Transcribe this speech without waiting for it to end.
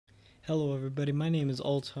Hello everybody, my name is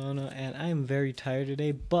Altona and I am very tired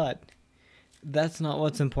today, but that's not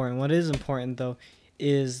what's important. What is important though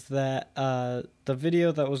is that the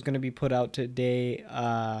video that was going to be put out today,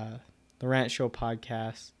 the Rant Show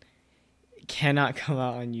podcast, cannot come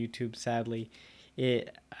out on YouTube, sadly.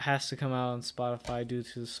 It has to come out on Spotify due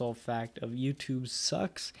to the sole fact of YouTube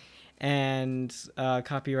sucks and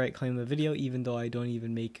copyright claim the video, even though I don't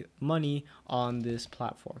even make money on this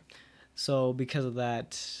platform. So because of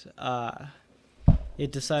that,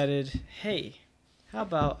 it decided, hey, how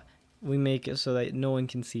about we make it so that no one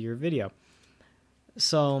can see your video?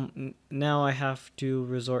 So now I have to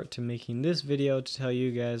resort to making this video to tell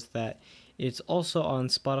you guys that it's also on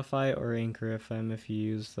Spotify or Anchor FM if you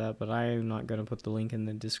use that, but I am not going to put the link in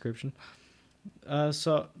the description. And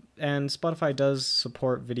Spotify does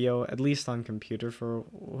support video, at least on computer for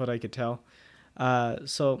what I could tell.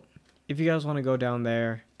 So if you guys want to go down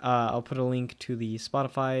there, I'll put a link to the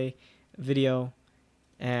Spotify video,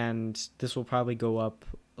 and this will probably go up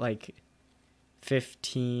like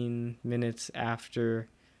 15 minutes after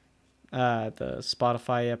the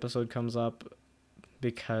Spotify episode comes up,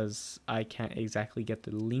 because I can't exactly get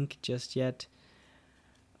the link just yet,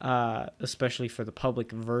 especially for the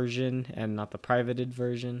public version and not the privated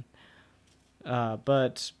version.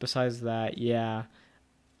 But besides that, yeah,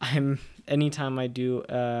 anytime I do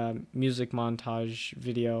a music montage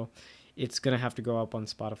video, it's gonna have to go up on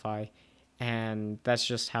Spotify, and that's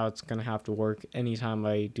just how it's gonna have to work anytime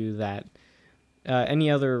I do that. Any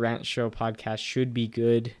other Rant Show podcast should be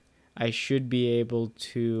good. I should be able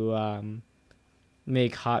to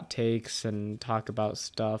make hot takes and talk about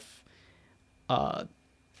stuff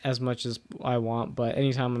as much as I want, but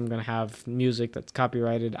anytime I'm gonna have music that's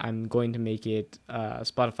copyrighted, I'm going to make it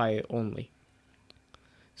Spotify only.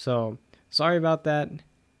 So sorry about that,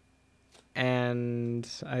 and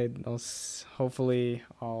hopefully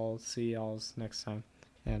I'll see y'all next time,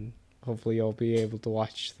 and hopefully you'll be able to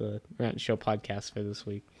watch the Rant Show podcast for this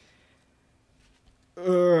week.